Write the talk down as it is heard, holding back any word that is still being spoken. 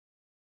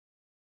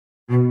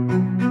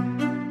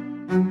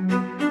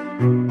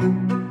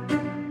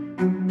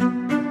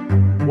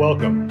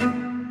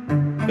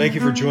Thank you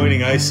for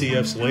joining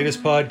ICF's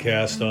latest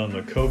podcast on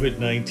the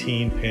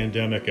COVID-19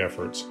 pandemic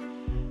efforts.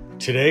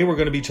 Today, we're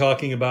going to be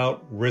talking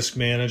about risk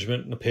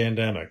management in a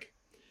pandemic.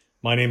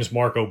 My name is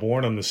Mark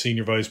O'Born. I'm the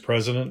Senior Vice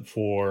President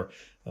for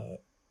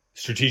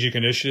Strategic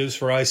Initiatives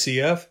for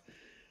ICF,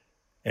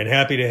 and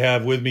happy to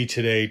have with me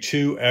today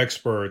two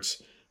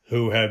experts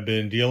who have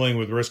been dealing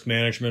with risk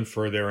management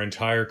for their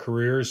entire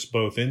careers,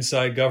 both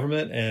inside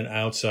government and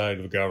outside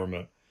of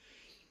government.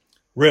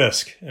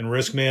 Risk and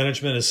risk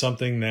management is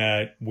something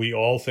that we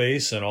all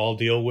face and all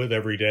deal with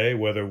every day,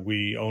 whether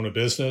we own a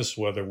business,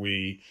 whether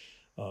we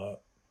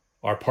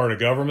are part of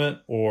government,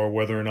 or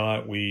whether or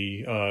not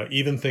we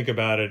even think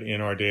about it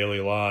in our daily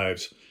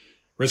lives.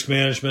 Risk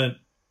management,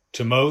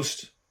 to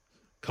most,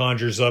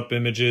 conjures up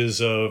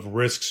images of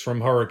risks from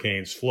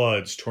hurricanes,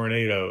 floods,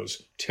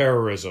 tornadoes,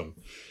 terrorism.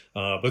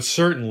 But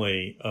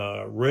certainly,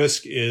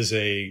 risk is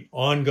an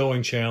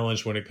ongoing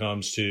challenge when it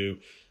comes to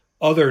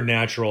other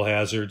natural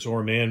hazards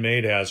or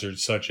man-made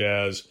hazards, such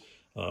as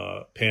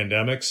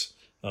pandemics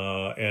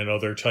and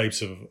other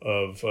types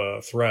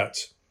of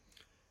threats.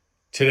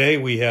 Today,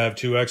 we have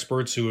two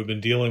experts who have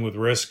been dealing with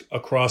risk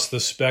across the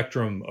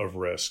spectrum of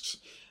risks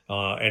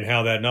and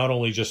how that not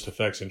only just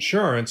affects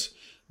insurance,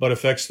 but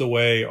affects the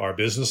way our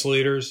business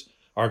leaders,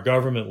 our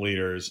government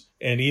leaders,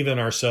 and even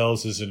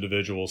ourselves as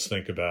individuals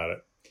think about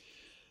it.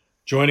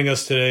 Joining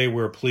us today,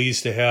 we're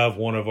pleased to have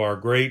one of our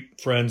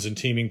great friends and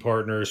teaming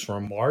partners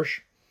from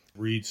Marsh,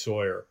 Reed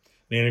Sawyer,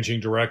 Managing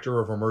Director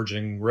of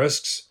Emerging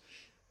Risks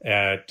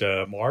at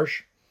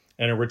Marsh,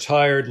 and a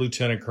retired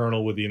Lieutenant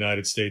Colonel with the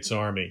United States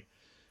Army.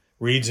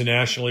 Reed's a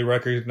nationally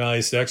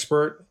recognized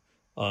expert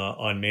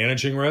on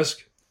managing risk,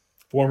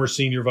 former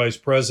Senior Vice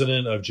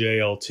President of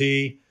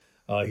JLT.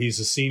 He's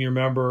a senior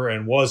member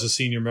and was a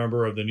senior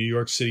member of the New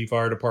York City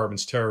Fire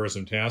Department's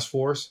Terrorism Task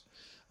Force,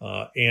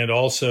 and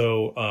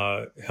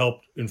also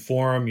helped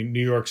inform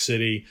New York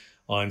City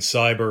on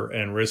cyber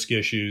and risk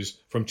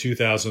issues from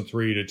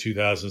 2003 to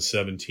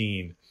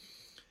 2017.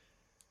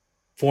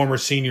 Former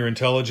senior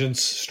intelligence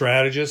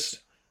strategist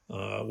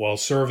while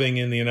serving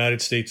in the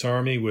United States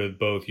Army with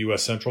both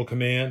U.S. Central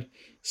Command,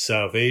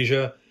 South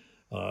Asia,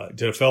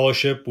 did a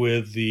fellowship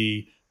with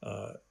the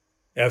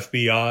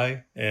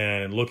FBI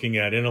and looking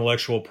at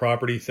intellectual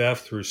property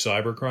theft through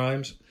cyber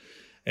crimes,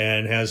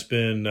 and has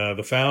been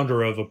the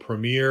founder of a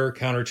premier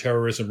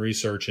counterterrorism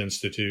research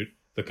institute,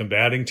 the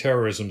Combating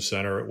Terrorism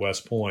Center at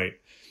West Point.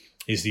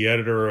 He's the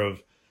editor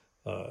of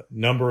a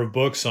number of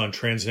books on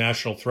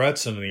transnational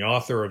threats and the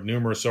author of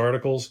numerous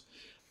articles.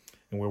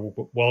 And we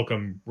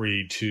welcome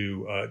Reed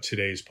to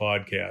today's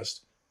podcast.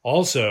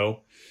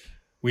 Also,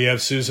 we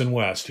have Susan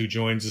West, who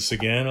joins us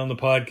again on the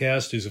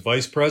podcast, who's a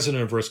Vice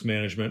President of Risk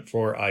Management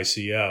for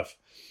ICF,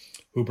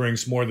 who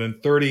brings more than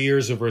 30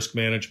 years of risk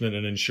management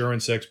and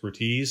insurance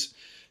expertise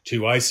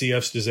to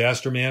ICF's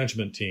disaster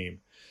management team.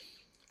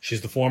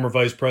 She's the former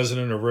Vice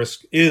President of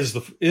Risk, is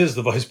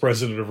the Vice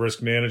President of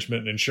Risk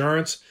Management and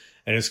Insurance,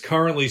 and is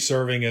currently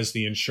serving as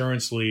the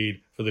insurance lead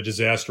for the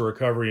disaster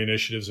recovery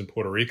initiatives in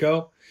Puerto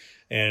Rico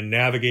and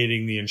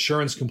navigating the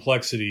insurance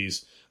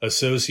complexities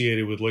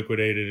associated with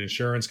liquidated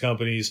insurance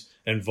companies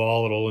and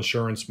volatile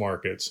insurance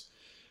markets.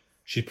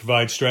 She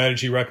provides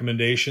strategy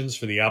recommendations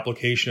for the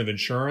application of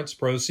insurance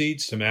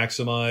proceeds to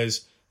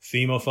maximize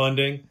FEMA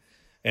funding,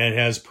 and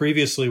has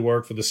previously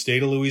worked for the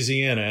state of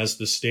Louisiana as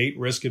the state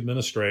risk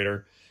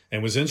administrator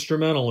and was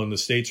instrumental in the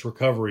state's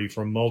recovery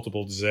from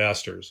multiple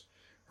disasters.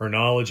 Her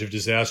knowledge of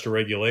disaster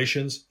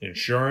regulations,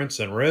 insurance,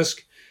 and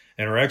risk,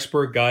 and her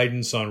expert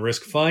guidance on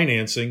risk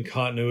financing,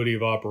 continuity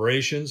of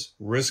operations,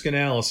 risk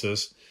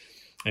analysis,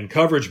 and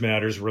coverage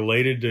matters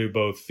related to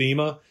both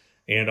FEMA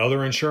and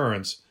other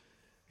insurance,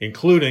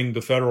 including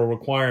the federal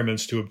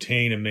requirements to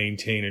obtain and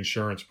maintain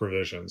insurance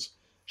provisions.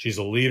 She's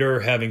a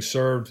leader, having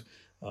served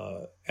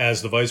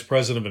as the Vice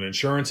President of an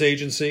insurance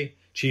agency,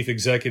 Chief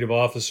Executive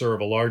Officer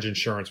of a large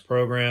insurance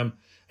program,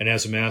 and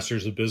has a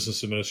Master's of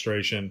Business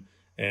Administration,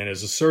 and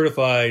is a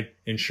certified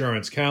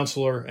insurance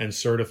counselor and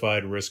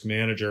certified risk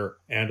manager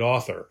and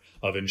author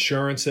of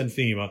Insurance and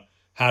FEMA,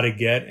 How to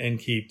Get and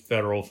Keep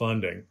Federal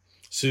Funding.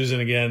 Susan,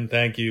 again,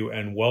 thank you,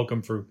 and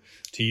welcome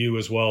to you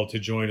as well to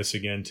join us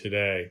again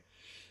today.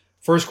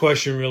 First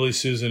question really,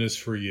 Susan, is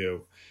for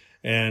you.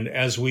 And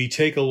as we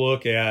take a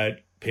look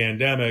at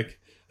pandemic,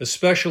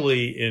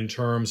 especially in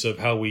terms of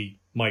how we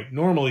might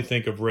normally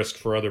think of risk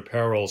for other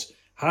perils,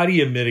 how do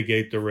you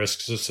mitigate the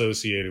risks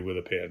associated with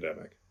a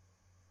pandemic?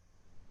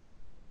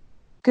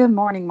 Good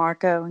morning,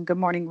 Marco, and good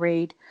morning,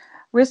 Reed.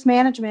 Risk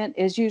management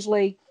is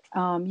usually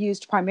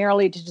used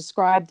primarily to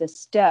describe the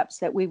steps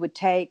that we would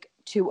take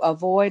to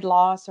avoid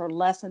loss or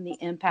lessen the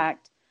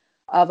impact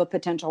of a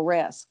potential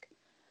risk.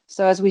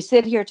 So as we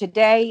sit here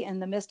today in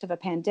the midst of a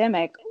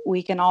pandemic,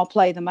 we can all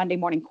play the Monday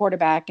morning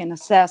quarterback and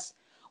assess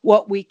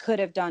what we could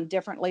have done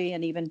differently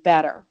and even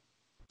better.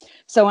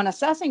 So in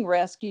assessing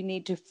risk, you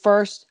need to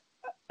first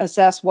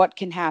assess what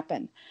can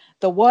happen.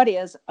 The what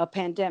is a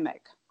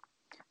pandemic.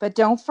 But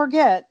don't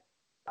forget,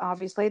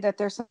 obviously, that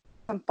there's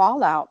some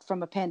fallout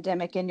from a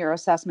pandemic in your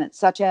assessment,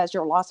 such as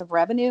your loss of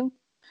revenue,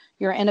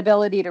 your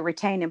inability to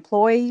retain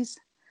employees,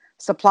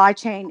 supply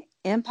chain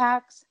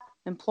impacts,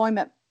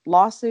 employment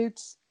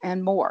lawsuits,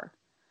 and more.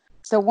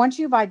 So once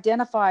you've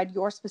identified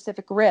your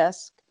specific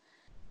risk,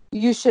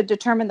 you should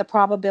determine the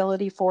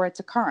probability for its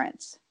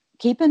occurrence.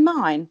 Keep in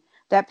mind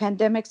that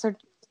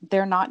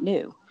they're not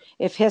new.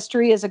 If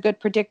history is a good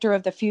predictor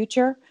of the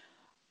future,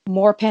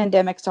 more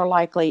pandemics are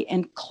likely,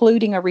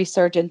 including a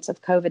resurgence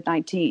of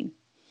COVID-19.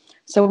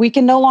 So we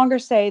can no longer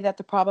say that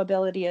the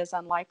probability is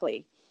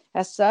unlikely.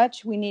 As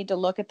such, we need to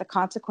look at the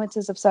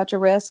consequences of such a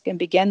risk and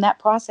begin that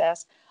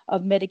process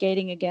of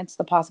mitigating against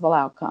the possible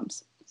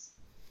outcomes.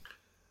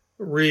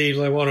 Reed,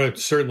 I want to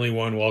certainly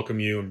welcome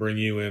you and bring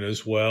you in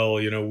as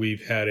well. You know,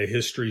 we've had a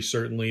history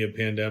certainly of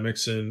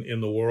pandemics in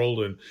the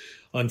world, and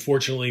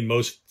unfortunately,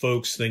 most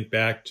folks think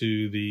back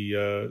to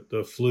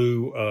the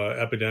flu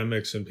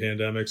epidemics and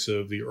pandemics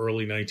of the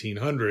early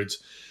 1900s.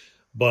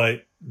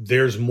 But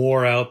there's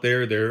more out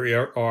there.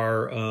 There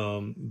are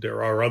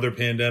other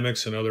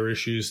pandemics and other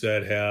issues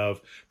that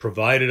have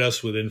provided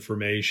us with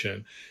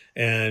information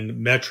and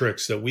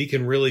metrics that we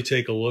can really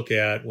take a look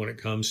at when it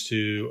comes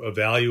to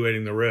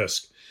evaluating the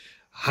risk.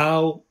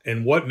 How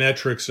and what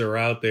metrics are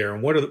out there,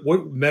 and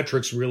what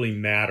metrics really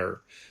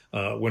matter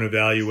when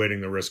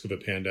evaluating the risk of a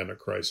pandemic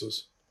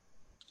crisis?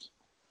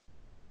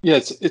 Yeah,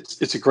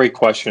 it's a great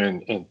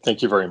question, and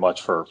thank you very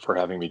much for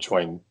having me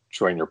join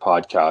your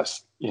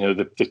podcast. You know,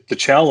 the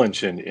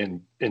challenge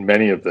in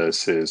many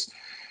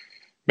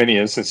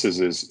instances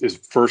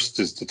is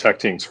first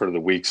detecting sort of the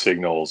weak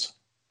signals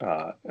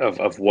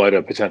of what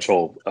a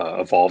potential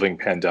evolving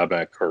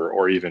pandemic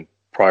or even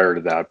prior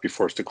to that,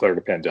 before it's declared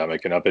a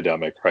pandemic, an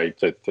epidemic, right?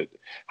 That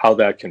how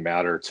that can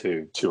matter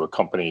to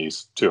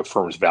a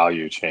firm's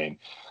value chain.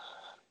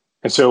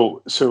 And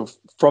so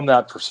from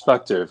that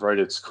perspective, right,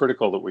 it's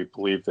critical that we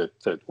believe that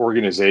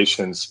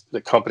organizations,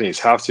 that companies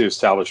have to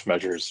establish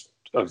measures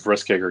of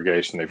risk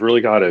aggregation. They've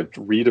really got to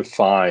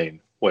redefine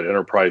what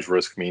enterprise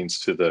risk means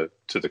to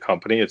the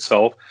company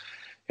itself,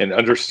 and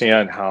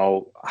understand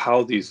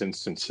how these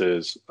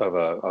instances of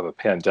a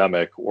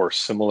pandemic or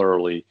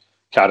similarly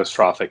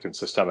catastrophic and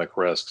systemic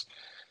risks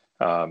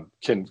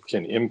can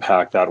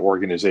impact that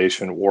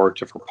organization or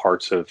different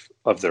parts of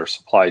their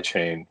supply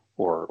chain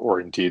or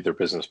indeed their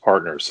business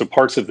partners. So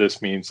parts of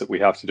this means that we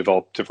have to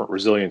develop different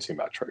resiliency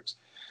metrics,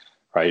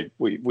 right?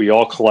 We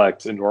all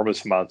collect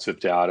enormous amounts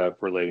of data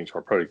relating to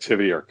our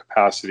productivity, our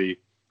capacity,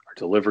 our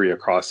delivery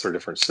across our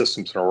different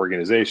systems and our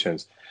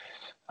organizations.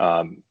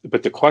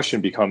 But the question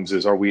becomes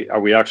are we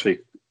actually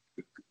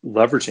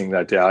leveraging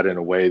that data in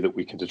a way that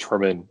we can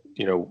determine,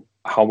 you know,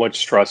 how much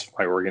stress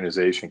my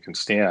organization can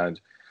stand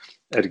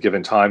at a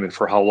given time, and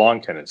for how long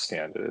can it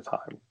stand at a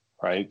time,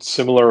 right?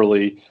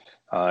 Similarly,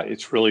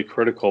 it's really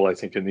critical, I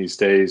think, in these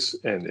days,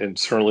 and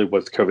certainly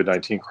what the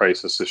COVID-19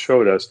 crisis has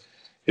showed us,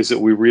 is that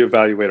we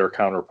reevaluate our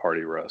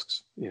counterparty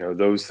risks. You know,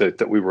 those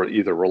that we were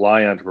either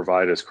rely on to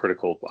provide us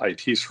critical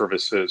IT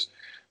services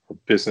or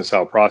business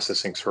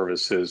outprocessing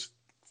services,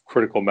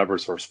 critical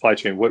members of our supply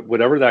chain,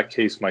 whatever that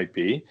case might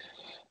be.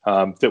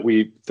 That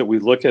we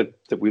look at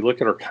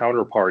our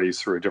counterparties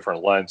through a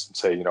different lens and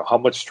say, you know, how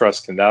much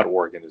stress can that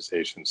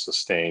organization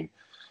sustain?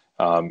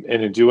 And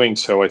in doing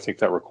so, I think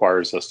that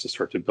requires us to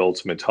start to build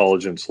some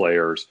intelligence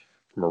layers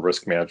from a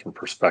risk management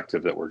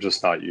perspective that we're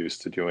just not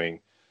used to doing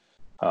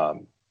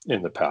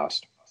in the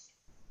past.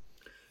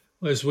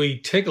 As we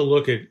take a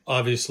look at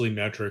obviously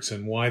metrics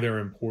and why they're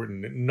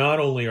important, not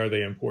only are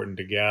they important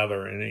to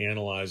gather and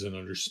analyze and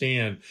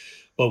understand,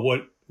 but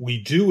what we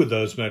do with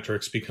those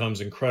metrics becomes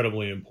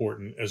incredibly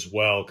important as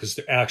well, because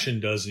the action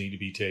does need to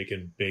be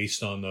taken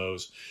based on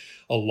those.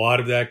 A lot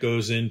of that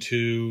goes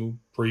into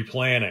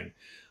pre-planning.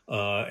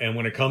 And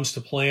when it comes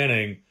to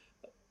planning,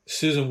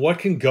 Susan, what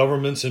can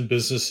governments and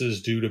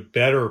businesses do to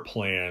better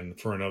plan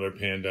for another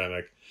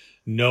pandemic,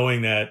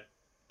 knowing that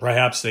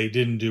perhaps they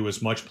didn't do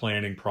as much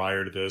planning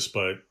prior to this,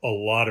 but a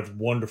lot of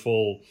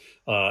wonderful,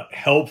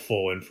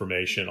 helpful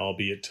information,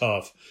 albeit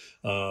tough,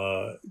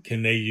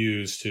 can they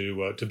use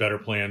to better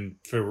plan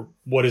for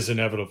what is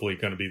inevitably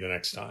going to be the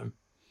next time?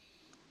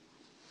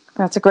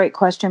 That's a great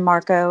question,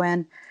 Marco.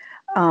 And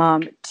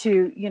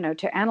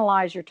to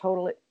analyze your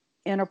total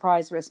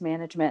enterprise risk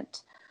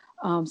management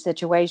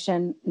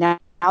situation, now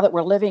that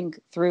we're living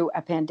through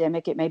a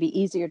pandemic, it may be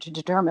easier to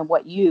determine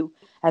what you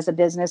as a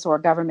business or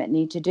a government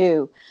need to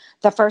do.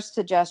 The first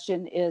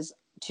suggestion is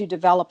to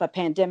develop a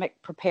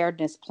pandemic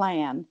preparedness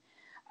plan.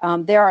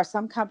 There are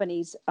some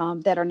companies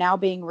that are now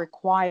being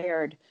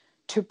required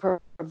to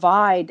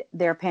provide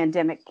their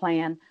pandemic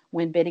plan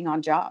when bidding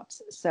on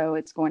jobs. So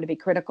it's going to be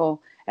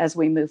critical as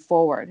we move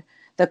forward.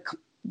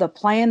 The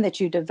plan that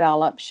you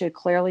develop should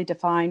clearly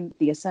define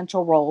the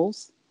essential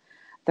roles,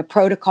 the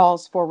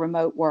protocols for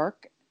remote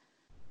work,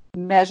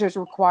 measures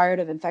required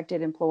of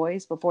infected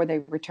employees before they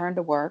return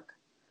to work,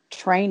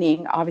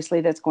 training,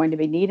 obviously, that's going to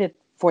be needed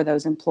for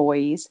those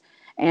employees,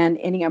 and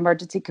any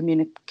emergency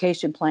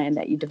communication plan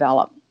that you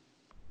develop.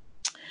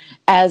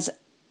 As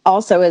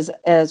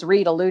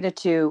Reed alluded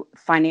to,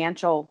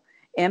 financial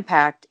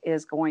impact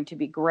is going to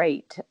be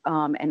great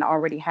and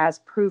already has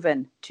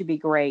proven to be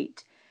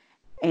great.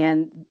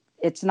 And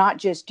it's not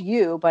just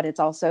you, but it's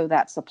also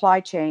that supply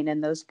chain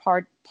and those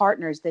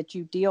partners that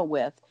you deal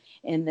with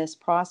in this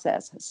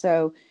process.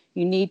 So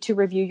you need to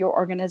review your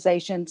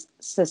organization's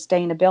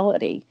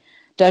sustainability.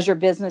 Does your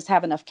business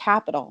have enough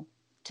capital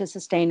to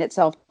sustain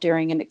itself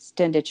during an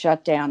extended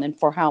shutdown, and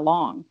for how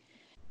long?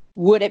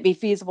 Would it be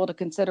feasible to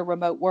consider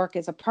remote work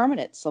as a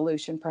permanent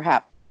solution,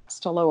 perhaps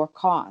to lower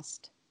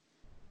cost?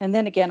 And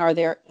then again, are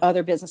there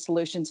other business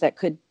solutions that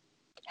could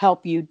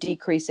help you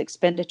decrease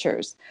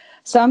expenditures?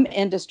 Some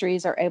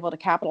industries are able to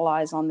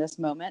capitalize on this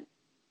moment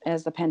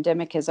as the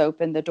pandemic has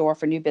opened the door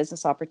for new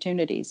business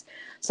opportunities.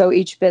 So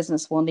each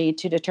business will need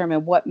to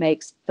determine what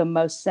makes the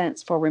most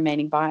sense for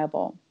remaining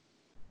viable.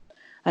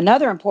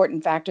 Another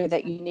important factor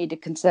that you need to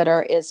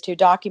consider is to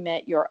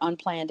document your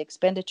unplanned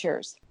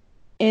expenditures.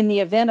 In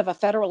the event of a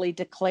federally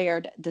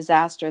declared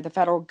disaster, the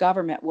federal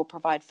government will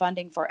provide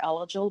funding for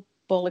eligible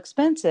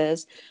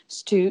expenses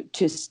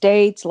to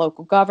states,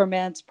 local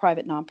governments,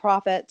 private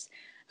nonprofits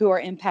who are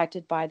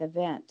impacted by the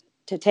event.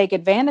 To take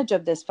advantage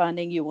of this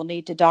funding, you will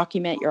need to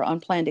document your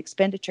unplanned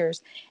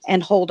expenditures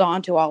and hold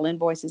on to all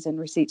invoices and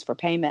receipts for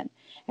payment.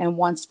 And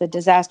once the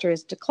disaster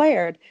is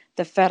declared,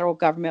 the federal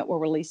government will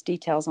release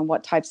details on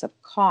what types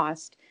of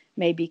cost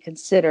may be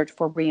considered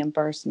for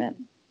reimbursement.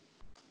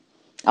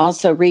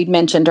 Also, Reed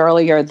mentioned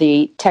earlier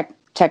the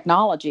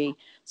technology.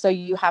 So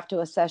you have to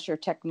assess your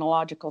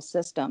technological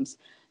systems.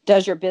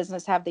 Does your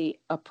business have the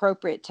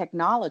appropriate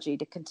technology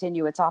to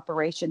continue its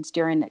operations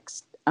during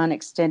an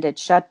extended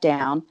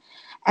shutdown?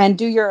 And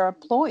do your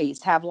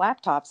employees have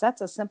laptops?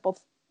 That's a simple,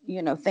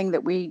 thing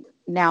that we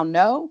now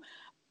know,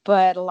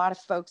 but a lot of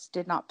folks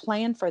did not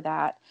plan for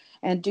that.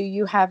 And do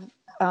you have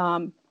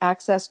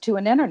access to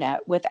an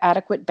internet with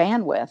adequate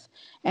bandwidth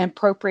and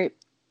appropriate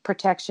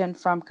protection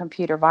from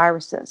computer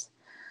viruses?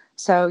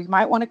 So you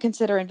might want to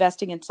consider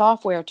investing in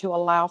software to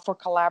allow for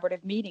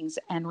collaborative meetings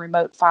and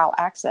remote file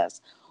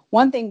access.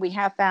 One thing we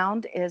have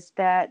found is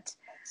that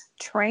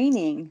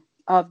training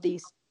of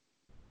these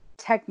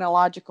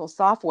technological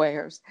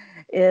softwares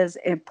is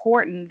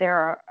important. There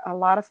are a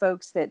lot of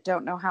folks that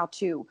don't know how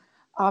to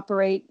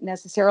operate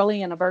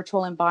necessarily in a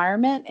virtual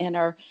environment and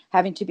are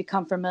having to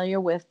become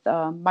familiar with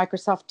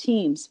Microsoft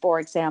Teams, for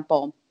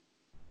example,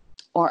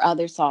 or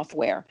other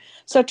software.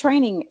 So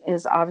training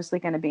is obviously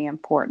going to be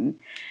important.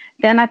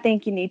 Then I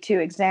think you need to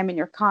examine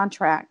your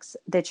contracts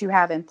that you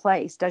have in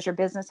place. Does your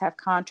business have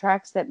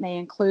contracts that may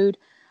include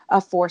a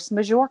force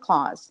majeure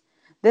clause?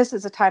 This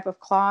is a type of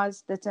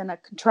clause that's in a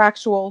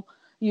contractual,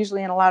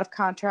 usually in a lot of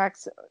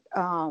contracts,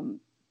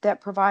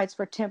 that provides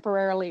for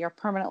temporarily or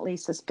permanently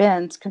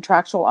suspends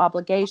contractual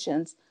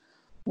obligations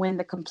when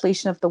the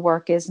completion of the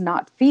work is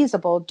not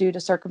feasible due to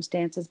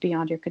circumstances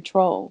beyond your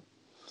control.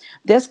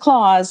 This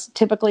clause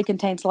typically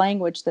contains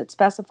language that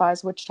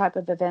specifies which type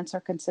of events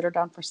are considered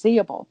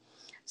unforeseeable.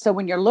 So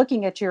when you're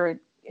looking at your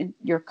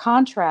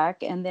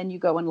contract and then you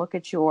go and look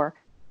at your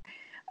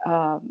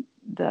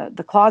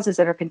the clauses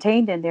that are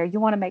contained in there, you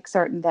want to make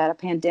certain that a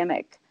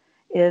pandemic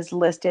is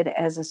listed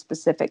as a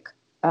specific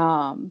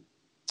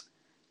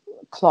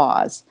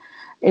clause.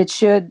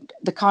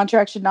 The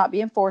contract should not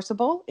be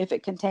enforceable if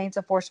it contains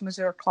a force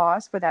majeure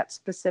clause for that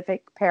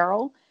specific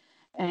peril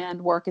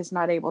and work is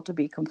not able to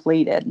be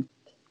completed.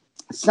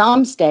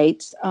 Some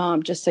states,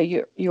 just so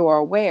you are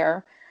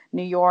aware,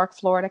 New York,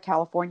 Florida,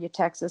 California,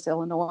 Texas,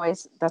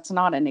 Illinois, that's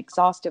not an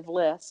exhaustive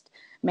list,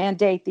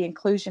 mandate the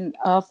inclusion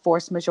of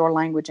force majeure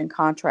language in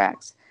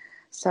contracts.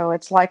 So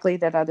it's likely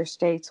that other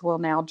states will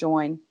now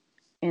join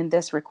in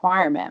this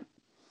requirement.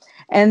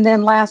 And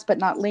then last but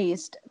not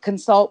least,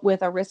 consult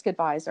with a risk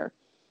advisor.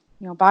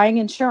 Buying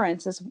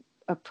insurance is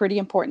a pretty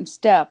important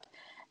step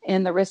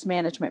in the risk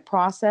management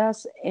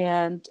process.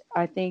 And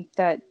I think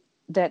that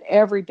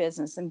every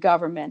business and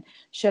government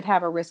should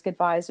have a risk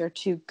advisor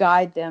to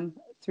guide them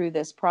through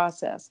this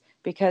process.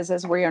 Because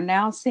as we are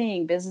now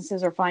seeing,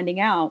 businesses are finding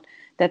out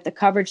that the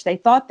coverage they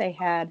thought they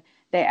had,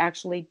 they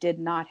actually did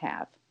not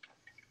have.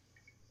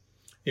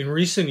 In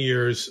recent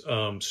years,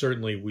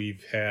 certainly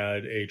we've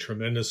had a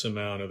tremendous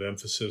amount of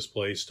emphasis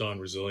placed on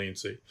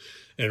resiliency.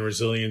 And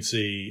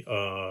resiliency,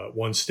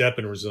 one step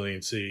in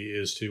resiliency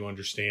is to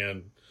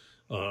understand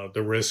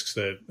the risks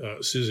that,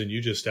 Susan,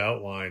 you just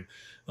outlined.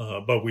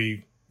 But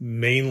we've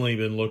mainly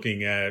been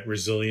looking at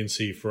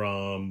resiliency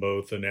from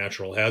both a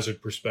natural hazard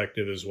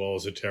perspective as well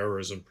as a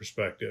terrorism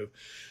perspective.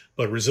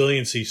 But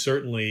resiliency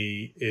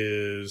certainly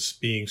is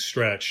being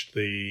stretched.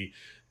 The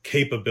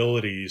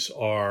capabilities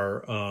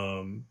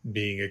are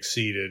being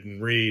exceeded.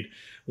 And Reed,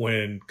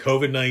 when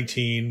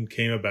COVID-19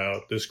 came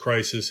about, this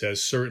crisis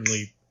has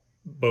certainly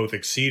both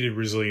exceeded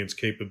resilience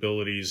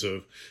capabilities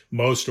of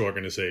most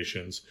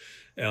organizations.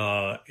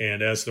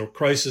 And as the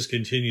crisis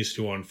continues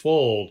to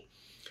unfold,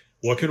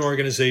 what can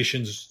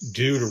organizations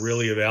do to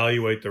really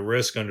evaluate the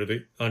risk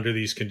under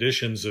these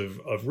conditions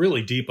of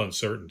really deep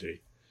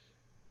uncertainty?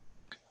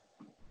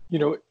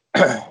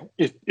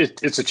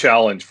 It's a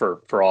challenge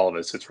for all of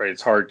us. It's right.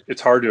 It's hard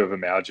to have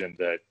imagined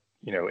that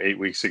 8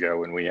 weeks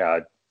ago when we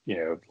had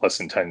less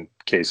than 10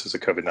 cases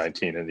of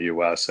COVID-19 in the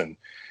U.S. and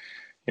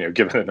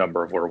given the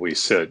number of where we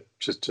sit,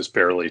 just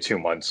barely 2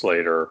 months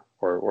later,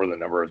 or the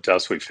number of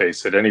deaths we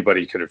face that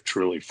anybody could have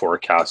truly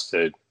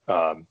forecasted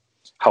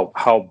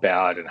how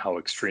bad and how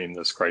extreme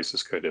this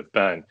crisis could have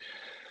been.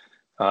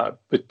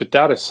 But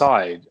that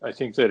aside, I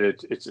think that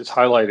it's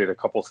highlighted a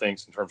couple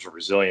things in terms of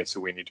resilience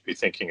that we need to be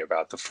thinking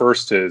about. The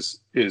first is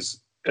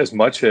as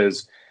much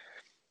as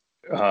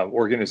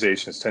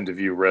organizations tend to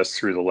view risk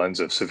through the lens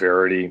of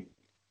severity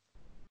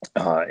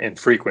and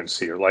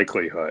frequency or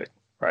likelihood,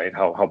 right?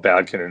 How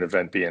bad can an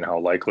event be, and how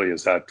likely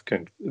is that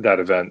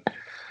event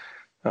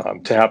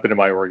to happen in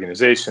my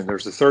organization?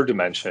 There's a third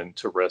dimension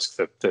to risk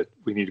that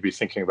we need to be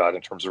thinking about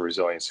in terms of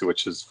resiliency,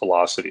 which is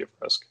velocity of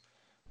risk.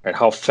 And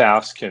how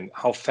fast can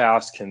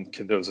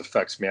those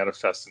effects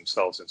manifest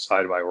themselves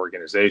inside of my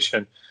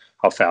organization?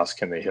 How fast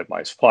can they hit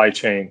my supply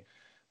chain?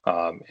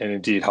 And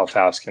indeed, how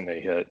fast can they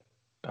hit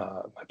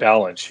my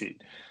balance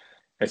sheet?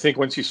 I think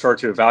once you start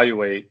to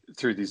evaluate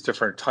through these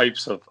different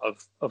types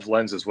of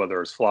lenses,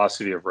 whether it's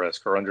velocity of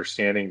risk or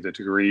understanding the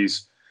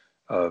degrees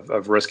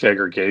of risk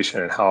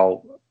aggregation and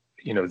how,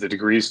 the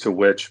degrees to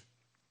which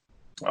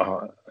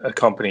a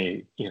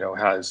company,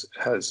 has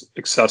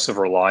excessive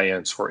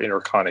reliance or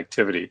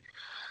interconnectivity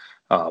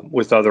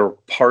with other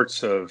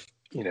parts of,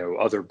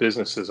 other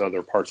businesses,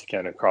 other parts,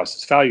 again, across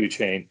this value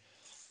chain,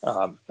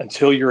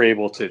 until you're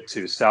able to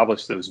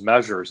establish those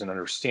measures and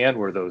understand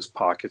where those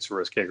pockets of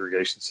risk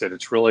aggregation sit,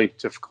 it's really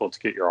difficult to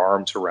get your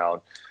arms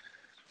around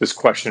this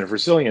question of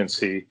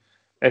resiliency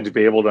and to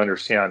be able to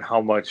understand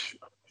how much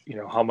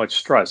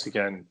stress,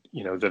 again,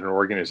 that an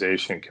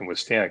organization can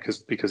withstand.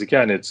 Because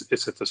again,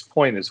 it's at this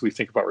point, as we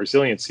think about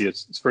resiliency,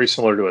 it's very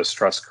similar to a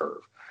stress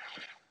curve,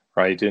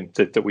 right? And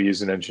that we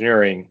use in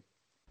engineering,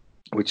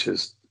 which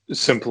is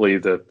simply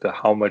the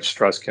how much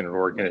stress can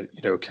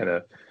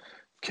an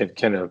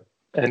can a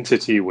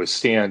entity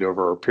withstand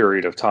over a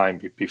period of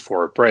time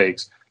before it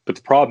breaks. But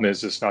the problem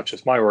is, it's not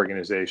just my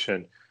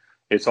organization,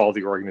 it's all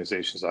the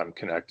organizations I'm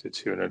connected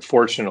to. And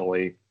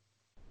unfortunately,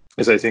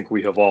 as I think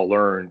we have all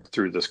learned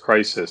through this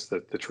crisis,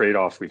 that the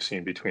trade-off we've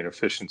seen between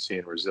efficiency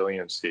and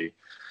resiliency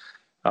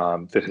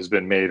that has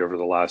been made over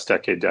the last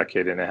decade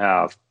and a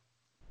half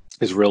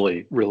has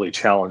really, really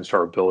challenged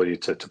our ability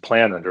to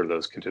plan under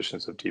those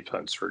conditions of deep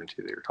uncertainty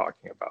that you're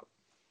talking about.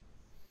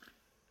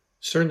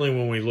 Certainly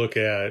when we look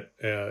at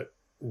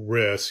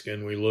risk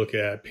and we look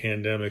at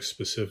pandemics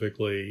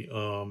specifically,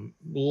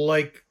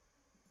 like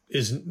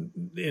is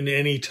in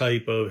any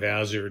type of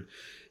hazard,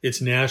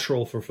 it's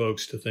natural for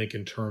folks to think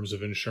in terms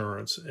of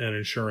insurance and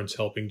insurance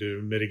helping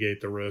to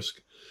mitigate the risk.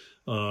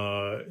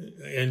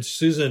 And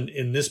Susan,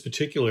 in this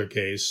particular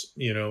case,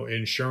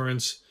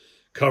 insurance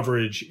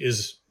coverage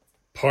is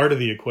part of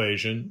the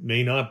equation,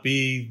 may not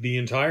be the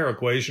entire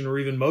equation or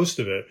even most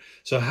of it.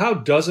 So how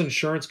does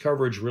insurance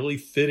coverage really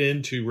fit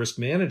into risk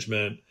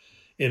management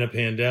in a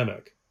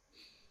pandemic?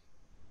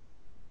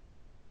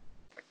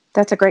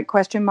 That's a great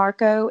question,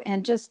 Marco.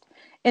 And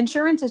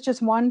insurance is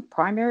just one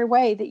primary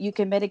way that you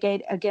can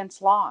mitigate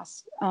against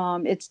loss.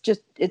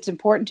 It's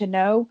important to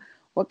know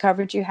what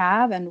coverage you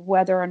have and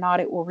whether or not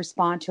it will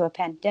respond to a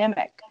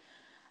pandemic.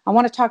 I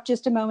want to talk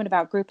just a moment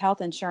about group health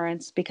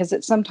insurance because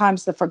it's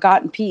sometimes the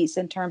forgotten piece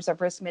in terms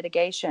of risk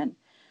mitigation.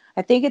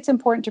 I think it's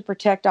important to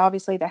protect,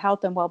 obviously, the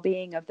health and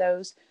well-being of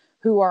those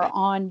who are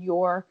on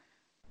your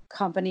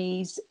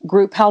company's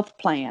group health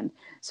plan.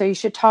 So you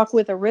should talk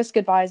with a risk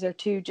advisor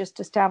to just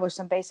establish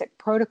some basic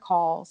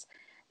protocols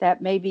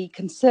that may be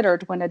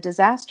considered when a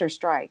disaster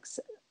strikes,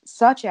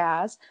 such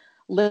as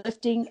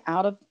lifting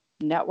out of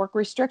network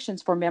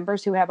restrictions for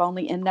members who have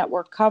only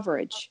in-network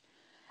coverage,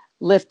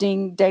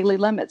 lifting daily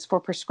limits for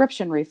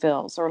prescription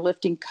refills, or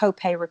lifting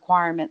copay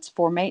requirements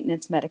for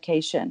maintenance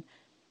medication,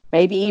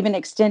 maybe even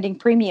extending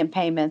premium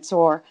payments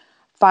or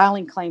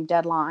filing claim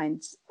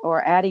deadlines,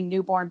 or adding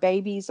newborn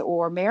babies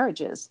or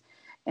marriages,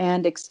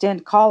 and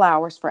extend call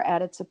hours for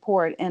added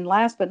support. And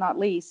last but not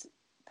least,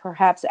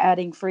 perhaps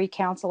adding free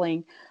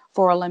counseling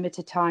for a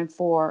limited time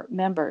for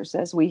members.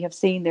 As we have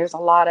seen, there's a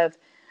lot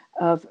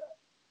of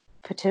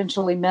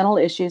potentially mental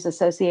issues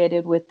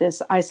associated with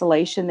this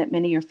isolation that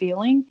many are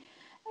feeling,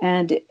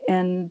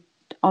 and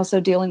also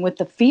dealing with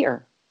the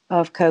fear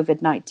of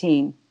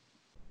COVID-19.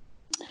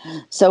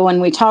 So when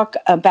we talk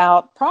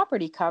about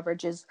property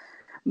coverages,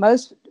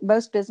 most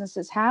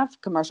businesses have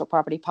commercial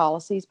property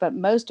policies, but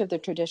most of the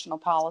traditional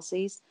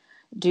policies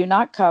do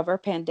not cover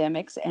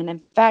pandemics and in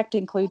fact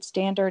include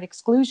standard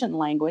exclusion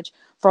language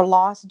for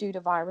loss due to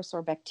virus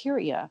or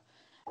bacteria.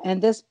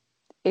 And this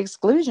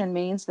exclusion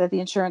means that the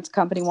insurance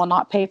company will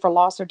not pay for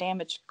loss or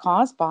damage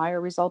caused by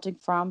or resulting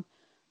from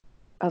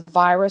a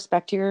virus,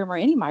 bacterium, or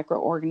any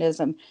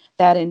microorganism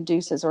that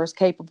induces or is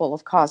capable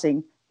of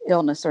causing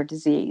illness or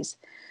disease.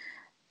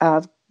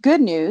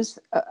 Good news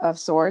of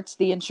sorts,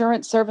 the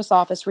Insurance Service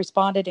Office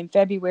responded in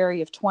February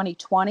of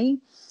 2020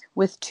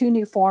 with 2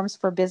 new forms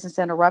for business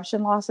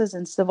interruption losses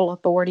and civil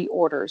authority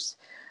orders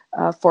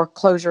for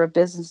closure of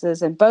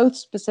businesses, and both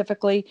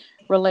specifically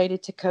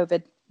related to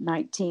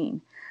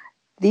COVID-19.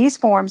 These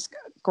forms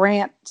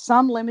grant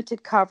some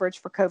limited coverage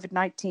for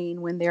COVID-19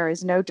 when there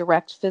is no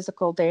direct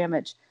physical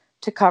damage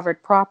to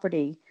covered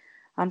property.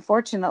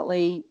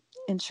 Unfortunately,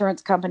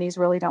 insurance companies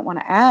really don't want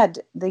to add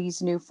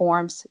these new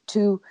forms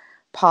to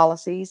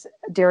policies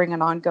during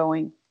an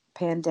ongoing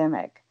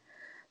pandemic.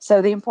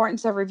 So the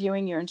importance of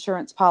reviewing your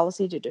insurance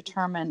policy to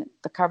determine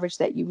the coverage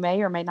that you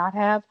may or may not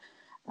have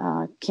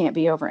can't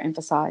be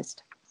overemphasized.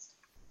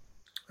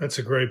 That's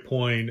a great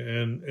point.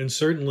 And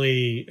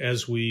certainly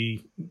as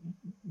we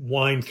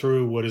wind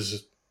through what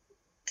is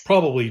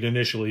probably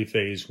initially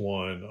phase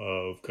one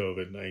of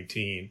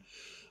COVID-19,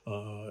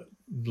 a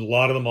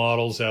lot of the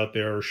models out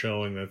there are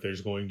showing that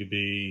there's going to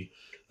be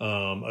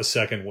a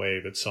second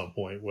wave at some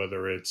point,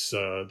 whether it's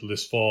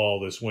this fall,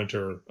 this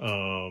winter.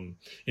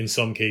 In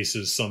some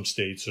cases, some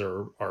states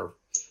are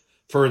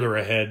further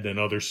ahead than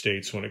other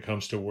states when it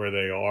comes to where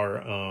they are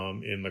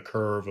in the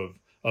curve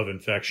of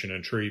infection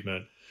and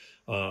treatment.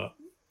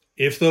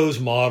 If those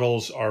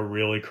models are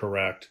really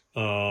correct,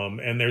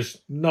 and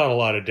there's not a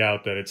lot of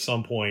doubt that at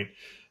some point,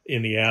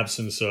 in the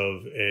absence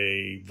of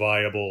a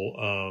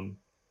viable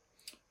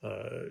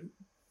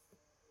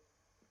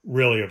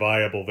really a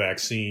viable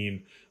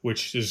vaccine,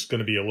 which is going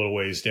to be a little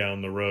ways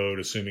down the road,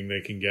 assuming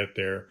they can get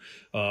there.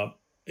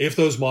 If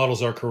those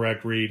models are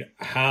correct, Reed,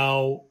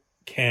 how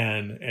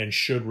can and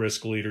should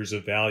risk leaders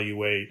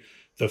evaluate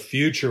the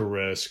future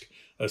risk,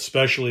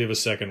 especially of a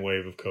second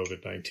wave of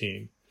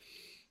COVID-19?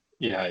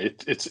 Yeah,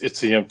 it's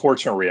the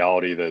unfortunate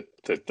reality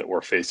that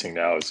we're facing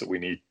now is that we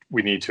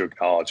need to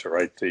acknowledge it,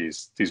 right?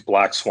 These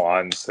black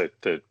swans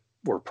that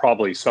were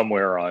probably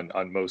somewhere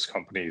on most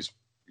companies'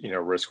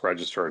 risk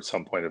register at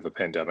some point of the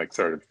pandemic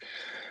that have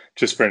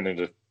just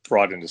been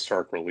brought into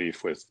stark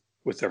relief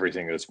with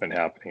everything that's been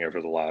happening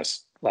over the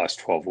last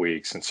 12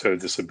 weeks. And so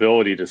this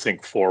ability to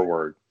think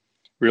forward,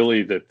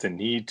 really the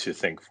need to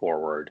think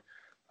forward,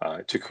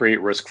 to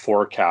create risk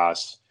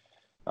forecasts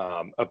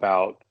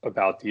about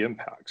the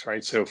impacts,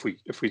 right? So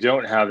if we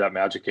don't have that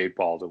magic 8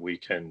 ball that we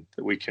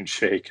can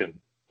shake and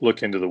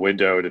look into the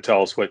window to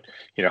tell us what,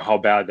 how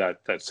bad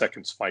that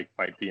second spike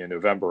might be in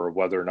November, or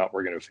whether or not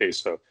we're going to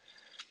face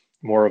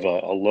more of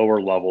a lower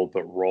level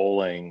but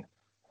rolling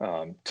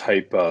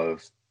type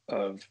of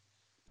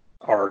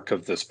arc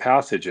of this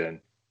pathogen,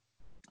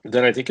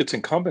 then I think it's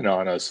incumbent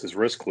on us as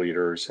risk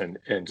leaders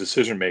and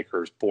decision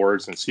makers,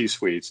 boards and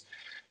C-suites,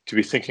 to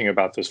be thinking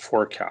about this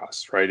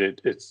forecast, right?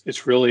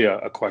 It's really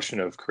a question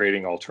of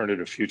creating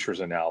alternative futures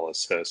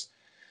analysis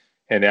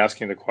and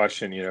asking the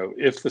question,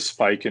 if the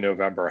spike in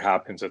November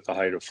happens at the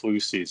height of flu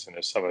season,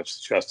 as some have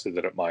suggested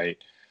that it might,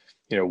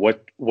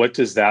 what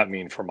does that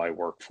mean for my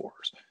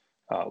workforce?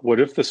 What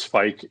if the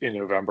spike in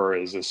November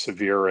is as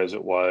severe as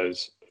it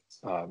was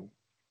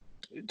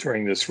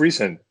during this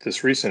recent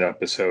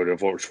episode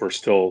of which we're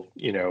still,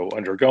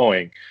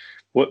 undergoing?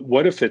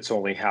 What if it's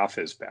only half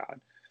as bad?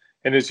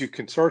 And as you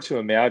can start to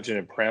imagine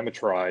and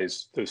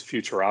parameterize those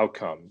future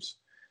outcomes,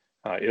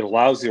 it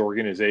allows the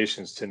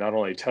organizations to not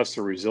only test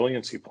their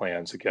resiliency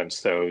plans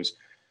against those,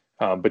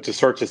 but to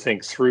start to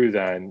think through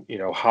then,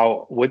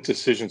 what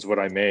decisions would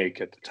I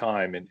make at the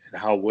time, and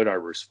how would I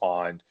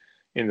respond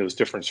in those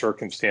different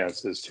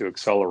circumstances to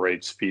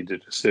accelerate speed to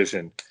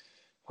decision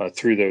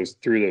through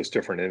those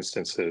different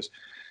instances.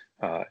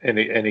 And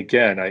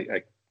again,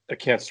 I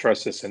can't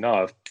stress this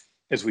enough.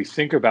 As we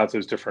think about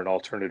those different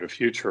alternative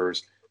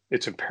futures,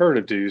 it's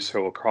imperative to do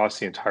so across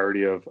the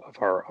entirety of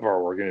our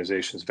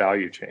organization's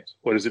value chains.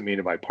 What does it mean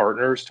to my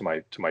partners, to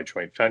my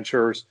joint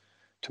ventures,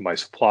 to my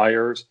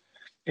suppliers,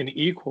 and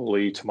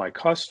equally to my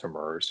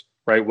customers,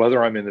 right?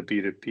 Whether I'm in the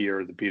B2B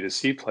or the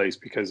B2C place,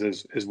 because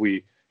as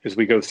we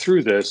go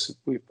through this,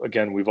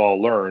 we've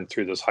all learned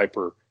through this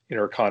hyper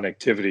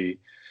interconnectivity,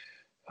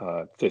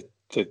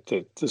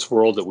 that this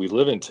world that we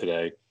live in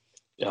today,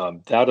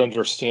 that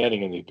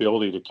understanding and the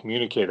ability to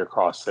communicate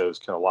across those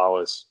can allow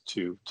us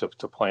to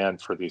plan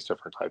for these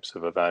different types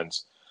of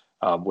events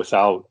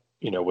without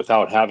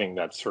having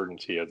that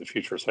certainty of the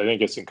future. So I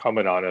think it's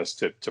incumbent on us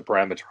to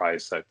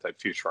parameterize that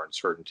future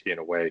uncertainty in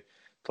a way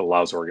that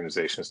allows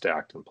organizations to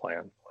act and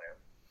plan.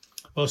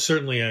 Well,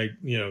 certainly,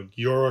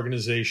 your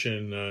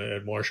organization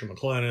at Marsh &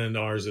 McLennan,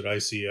 ours at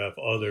ICF,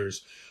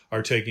 others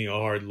are taking a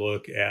hard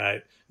look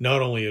at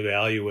not only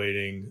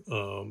evaluating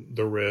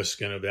the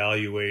risk and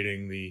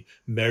evaluating the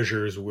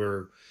measures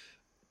we're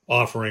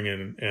offering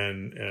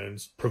and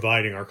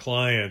providing our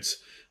clients,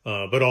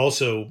 but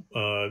also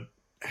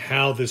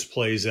how this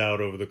plays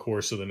out over the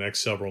course of the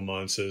next several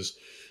months as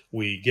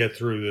we get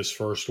through this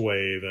first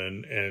wave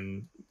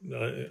and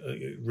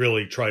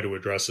really try to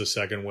address the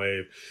second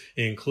wave.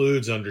 It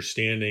includes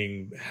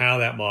understanding how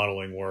that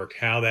modeling works,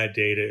 how that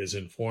data is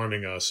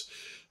informing us,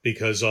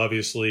 because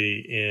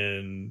obviously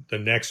in the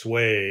next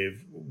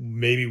wave,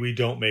 maybe we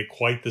don't make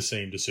quite the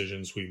same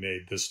decisions we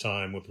made this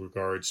time with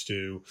regards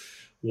to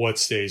what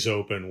stays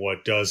open,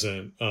 what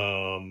doesn't,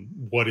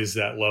 what is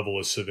that level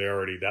of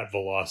severity, that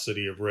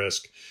velocity of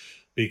risk,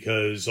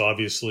 because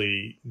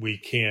obviously we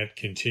can't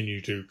continue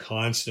to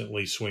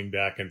constantly swing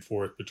back and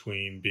forth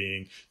between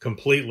being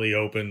completely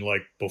open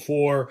like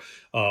before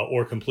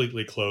or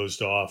completely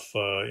closed off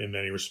in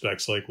many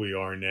respects like we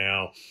are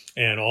now,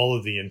 and all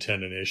of the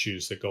attendant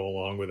issues that go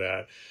along with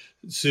that.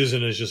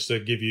 Susan, is just to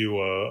give you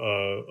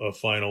a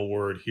final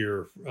word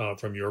here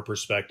from your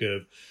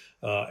perspective.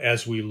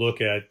 as we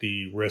look at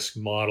the risk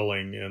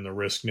modeling and the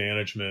risk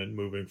management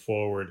moving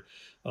forward,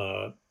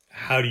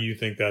 how do you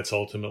think that's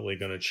ultimately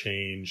going to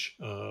change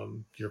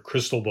your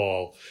crystal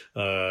ball,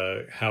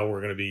 how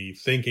we're going to be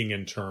thinking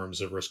in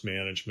terms of risk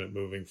management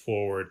moving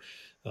forward,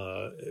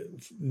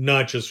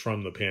 not just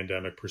from the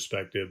pandemic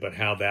perspective, but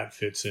how that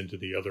fits into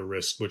the other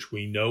risks, which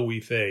we know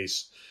we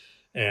face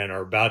and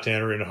are about to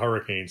enter into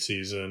hurricane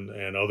season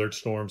and other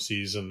storm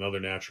season and other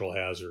natural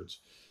hazards?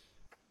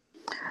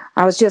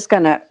 I was just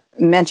going to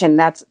mention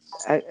that's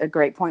a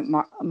great point,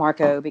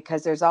 Marco,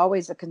 because there's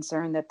always a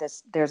concern that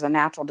there's a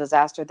natural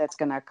disaster that's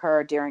going to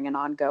occur during an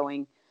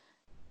ongoing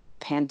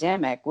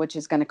pandemic, which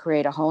is going to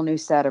create a whole new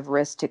set of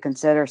risks to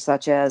consider,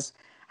 such as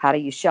how do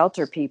you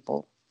shelter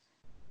people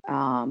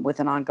with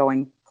an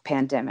ongoing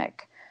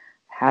pandemic?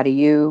 How do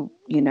you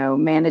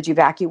manage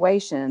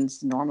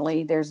evacuations?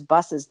 Normally, there's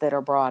buses that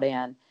are brought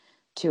in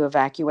to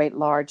evacuate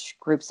large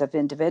groups of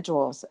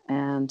individuals,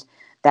 and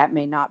that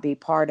may not be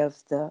part of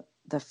the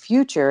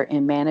future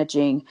in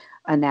managing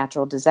a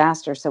natural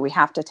disaster. So we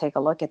have to take a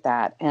look at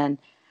that. And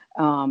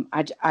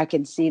I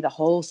can see the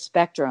whole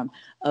spectrum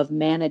of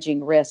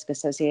managing risk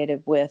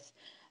associated with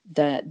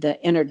the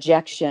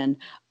interjection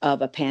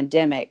of a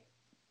pandemic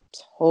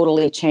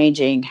totally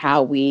changing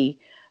how we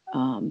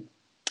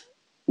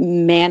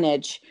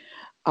manage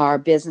our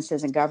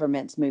businesses and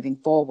governments moving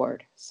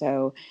forward.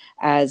 So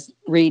as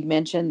Reed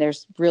mentioned,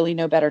 there's really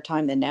no better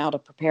time than now to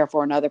prepare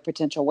for another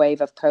potential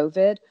wave of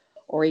COVID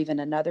or even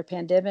another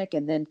pandemic,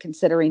 and then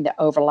considering the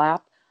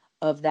overlap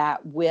of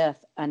that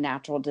with a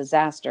natural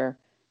disaster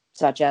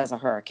such as a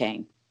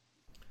hurricane.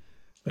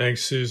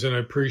 Thanks, Susan. I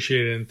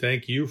appreciate it. And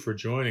thank you for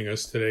joining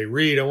us today.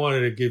 Reed, I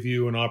wanted to give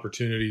you an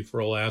opportunity for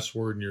a last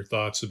word and your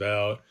thoughts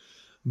about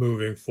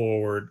moving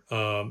forward.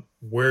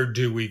 Where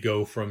do we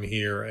go from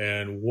here?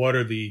 And what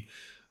are the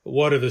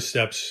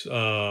steps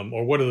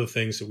or what are the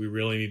things that we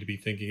really need to be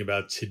thinking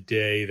about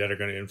today that are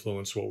going to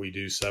influence what we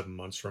do 7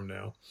 months from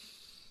now?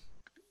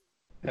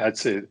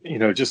 That's it.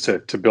 Just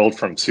to build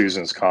from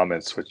Susan's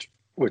comments,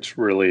 which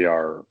really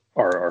are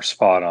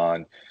spot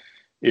on.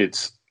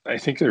 I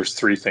think there's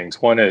three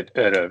things. One, at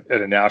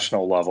a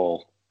national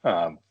level,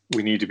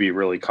 we need to be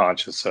really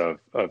conscious of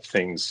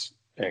things,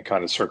 and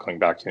kind of circling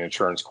back to the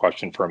insurance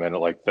question for a minute,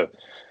 like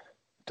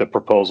the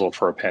proposal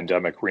for a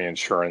pandemic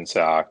reinsurance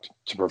act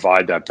to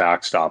provide that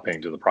backstopping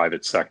to the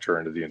private sector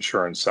and to the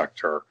insurance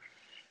sector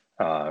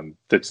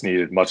that's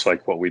needed, much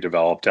like what we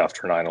developed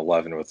after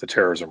 9/11 with the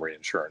Terrorism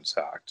Reinsurance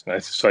Act.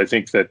 And so I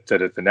think that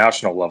at the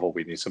national level,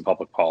 we need some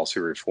public policy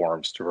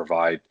reforms to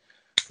provide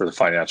for the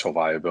financial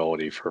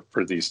viability for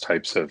these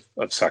types of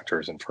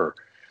sectors, and for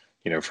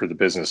the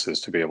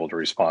businesses to be able to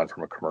respond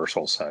from a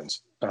commercial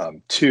sense.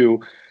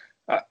 Two,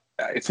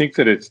 I think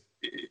that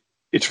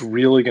it's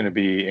really going to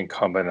be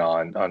incumbent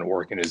on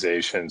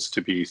organizations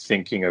to be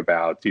thinking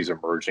about these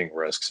emerging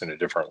risks in a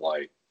different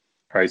light.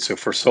 Right. So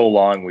for so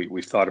long,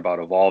 we've thought about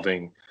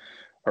evolving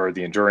or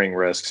the enduring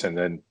risks. And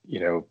then,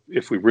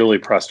 if we really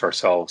pressed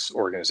ourselves,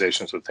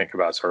 organizations would think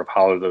about sort of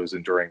how are those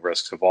enduring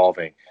risks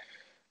evolving.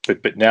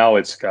 But now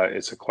it's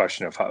a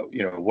question of how,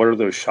 what are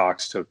those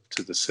shocks to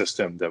the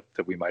system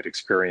that we might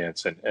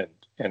experience,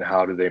 and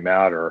how do they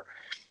matter?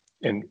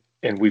 And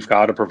we've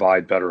got to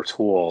provide better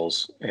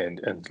tools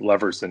and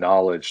leverage the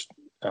knowledge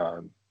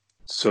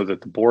so that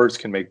the boards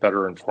can make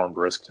better informed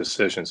risk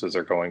decisions as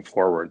they're going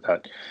forward.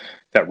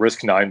 That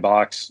risk 9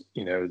 box,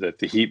 that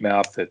the heat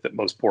map that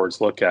most boards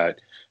look at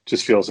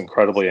just feels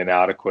incredibly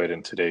inadequate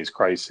in today's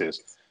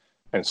crisis.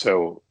 And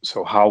so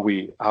how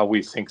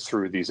we think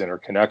through these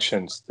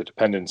interconnections, the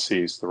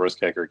dependencies, the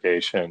risk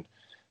aggregation,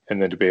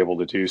 and then to be able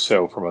to do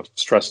so from a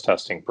stress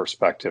testing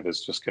perspective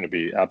is just going to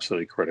be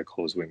absolutely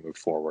critical as we move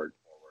forward.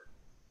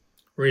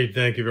 Reed,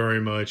 thank you very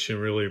much, and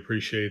really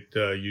appreciate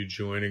you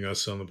joining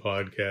us on the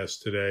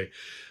podcast today.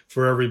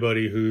 For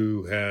everybody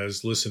who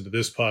has listened to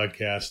this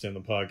podcast and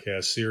the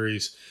podcast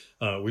series,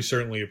 we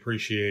certainly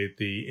appreciate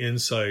the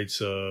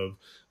insights of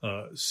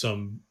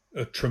some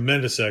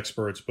tremendous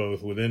experts,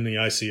 both within the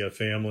ICF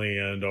family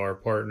and our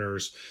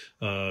partners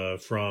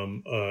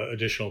from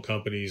additional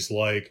companies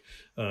like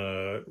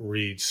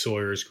Reed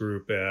Sawyer's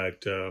group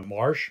at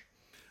Marsh,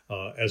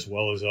 as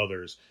well as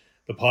others.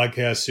 The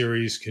podcast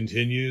series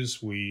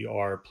continues. We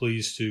are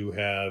pleased to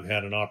have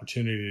had an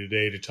opportunity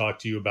today to talk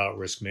to you about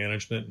risk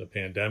management in the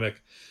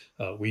pandemic.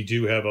 We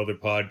do have other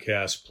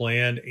podcasts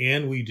planned,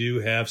 and we do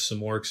have some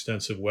more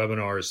extensive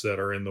webinars that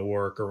are in the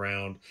work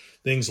around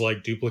things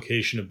like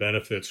duplication of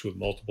benefits with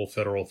multiple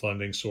federal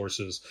funding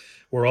sources.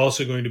 We're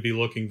also going to be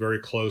looking very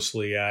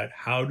closely at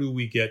how do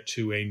we get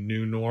to a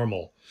new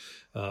normal,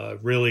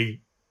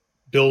 really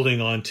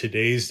building on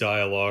today's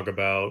dialogue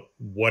about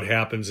what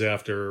happens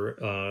after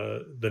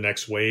the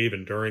next wave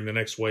and during the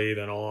next wave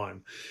and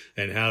on,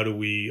 and how do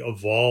we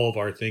evolve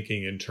our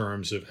thinking in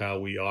terms of how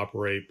we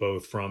operate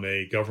both from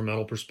a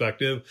governmental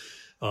perspective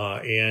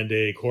and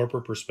a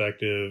corporate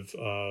perspective,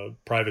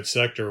 private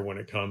sector, when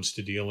it comes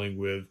to dealing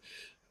with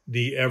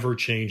the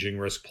ever-changing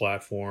risk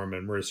platform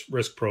and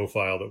risk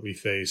profile that we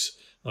face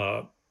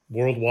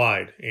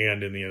worldwide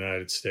and in the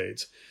United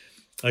States.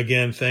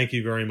 Again, thank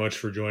you very much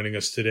for joining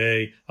us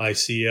today.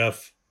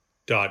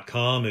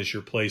 ICF.com is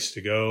your place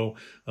to go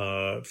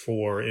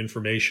for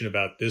information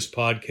about this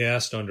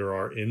podcast under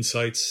our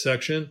Insights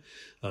section.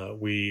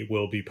 We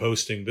will be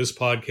posting this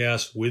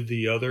podcast with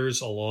the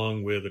others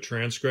along with a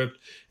transcript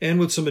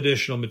and with some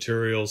additional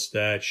materials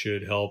that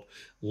should help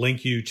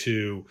link you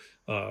to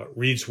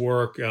Reed's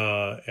work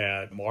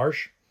at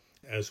Marsh,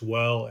 as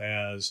well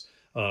as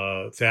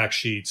fact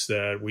sheets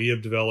that we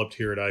have developed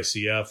here at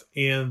ICF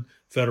and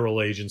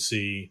federal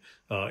agency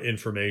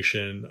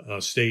information,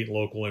 state and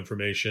local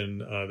information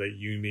that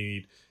you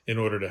need in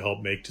order to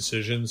help make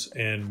decisions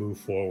and move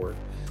forward.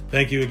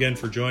 Thank you again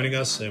for joining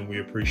us, and we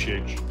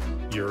appreciate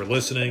your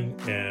listening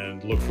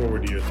and look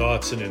forward to your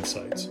thoughts and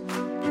insights.